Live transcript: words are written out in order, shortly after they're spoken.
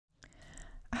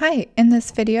Hi, in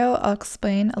this video, I'll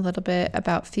explain a little bit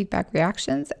about feedback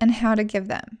reactions and how to give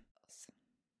them.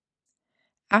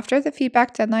 After the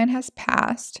feedback deadline has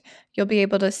passed, you'll be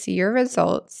able to see your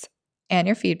results and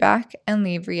your feedback and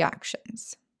leave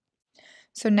reactions.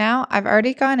 So now I've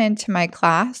already gone into my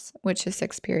class, which is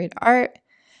 6th period art,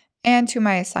 and to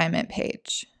my assignment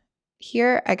page.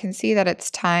 Here I can see that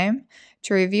it's time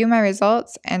to review my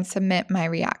results and submit my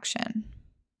reaction.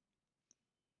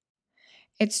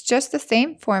 It's just the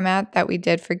same format that we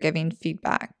did for giving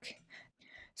feedback.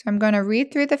 So I'm going to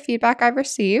read through the feedback I've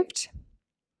received.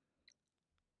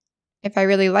 If I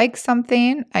really like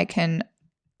something, I can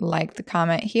like the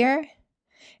comment here.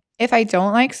 If I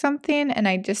don't like something and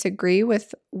I disagree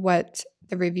with what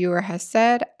the reviewer has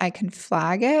said, I can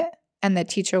flag it and the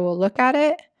teacher will look at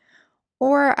it.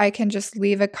 Or I can just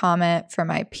leave a comment for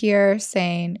my peer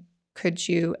saying, could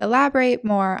you elaborate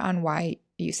more on why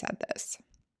you said this?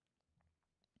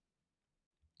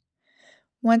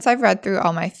 Once I've read through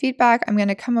all my feedback, I'm going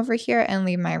to come over here and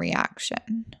leave my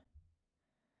reaction.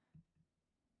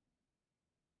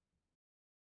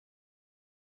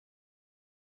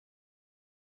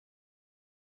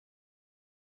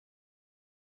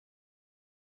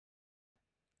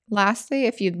 Lastly,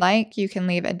 if you'd like, you can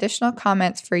leave additional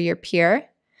comments for your peer,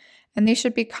 and these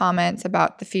should be comments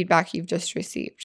about the feedback you've just received.